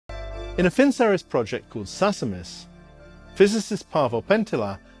In a FinnCERES project called Sasamis, physicists Paavo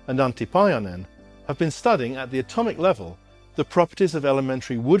Pentila and Antti Pajanen have been studying at the atomic level the properties of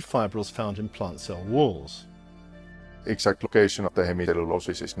elementary wood fibrils found in plant cell walls. Exact location of the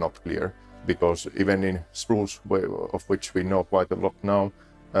hemicellulose is not clear, because even in spruce, of which we know quite a lot now,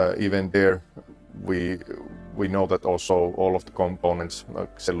 even there we know that also all of the components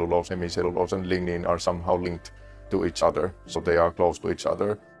like cellulose, hemicellulose and lignin are somehow linked to each other, so they are close to each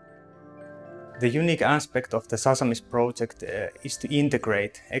other. The unique aspect of the Sasamis project is to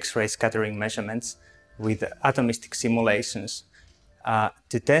integrate X-ray scattering measurements with atomistic simulations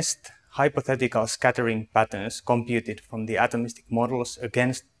to test hypothetical scattering patterns computed from the atomistic models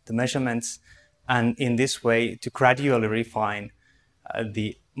against the measurements, and in this way to gradually refine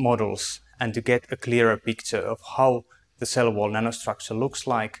the models and to get a clearer picture of how the cell wall nanostructure looks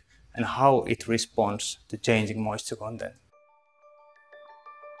like and how it responds to changing moisture content.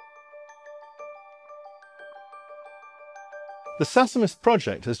 The Sasamis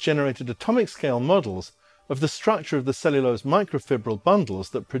project has generated atomic scale models of the structure of the cellulose microfibril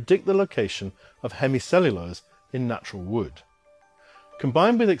bundles that predict the location of hemicellulose in natural wood.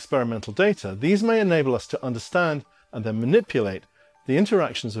 Combined with experimental data, these may enable us to understand and then manipulate the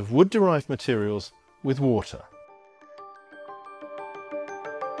interactions of wood-derived materials with water.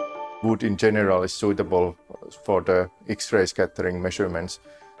 Wood in general is suitable for the X-ray scattering measurements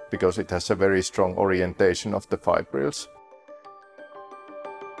because it has a very strong orientation of the fibrils.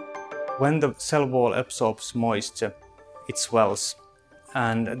 When the cell wall absorbs moisture, it swells,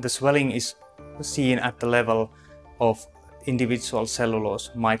 and the swelling is seen at the level of individual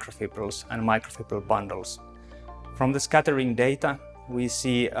cellulose microfibrils and microfibril bundles. From the scattering data, we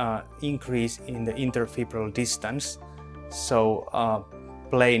see an increase in the interfibril distance, so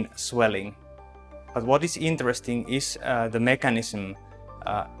plain swelling. But what is interesting is the mechanism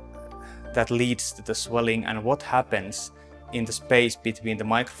that leads to the swelling and what happens in the space between the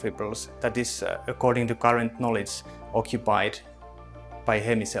microfibrils that is, according to current knowledge, occupied by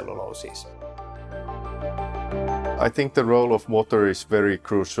hemicelluloses. I think the role of water is very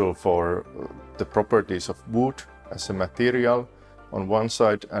crucial for the properties of wood as a material on one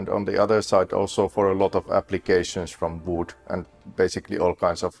side, and on the other side also for a lot of applications from wood and basically all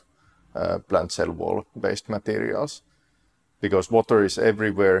kinds of plant cell wall based materials. Because water is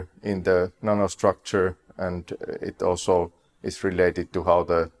everywhere in the nanostructure, and it also is related to how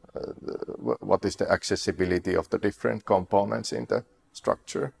what is the accessibility of the different components in the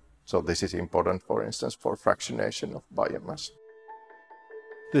structure. So this is important, for instance, for fractionation of biomass.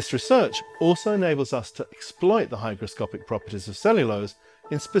 This research also enables us to exploit the hygroscopic properties of cellulose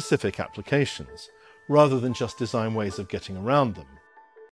in specific applications, rather than just design ways of getting around them.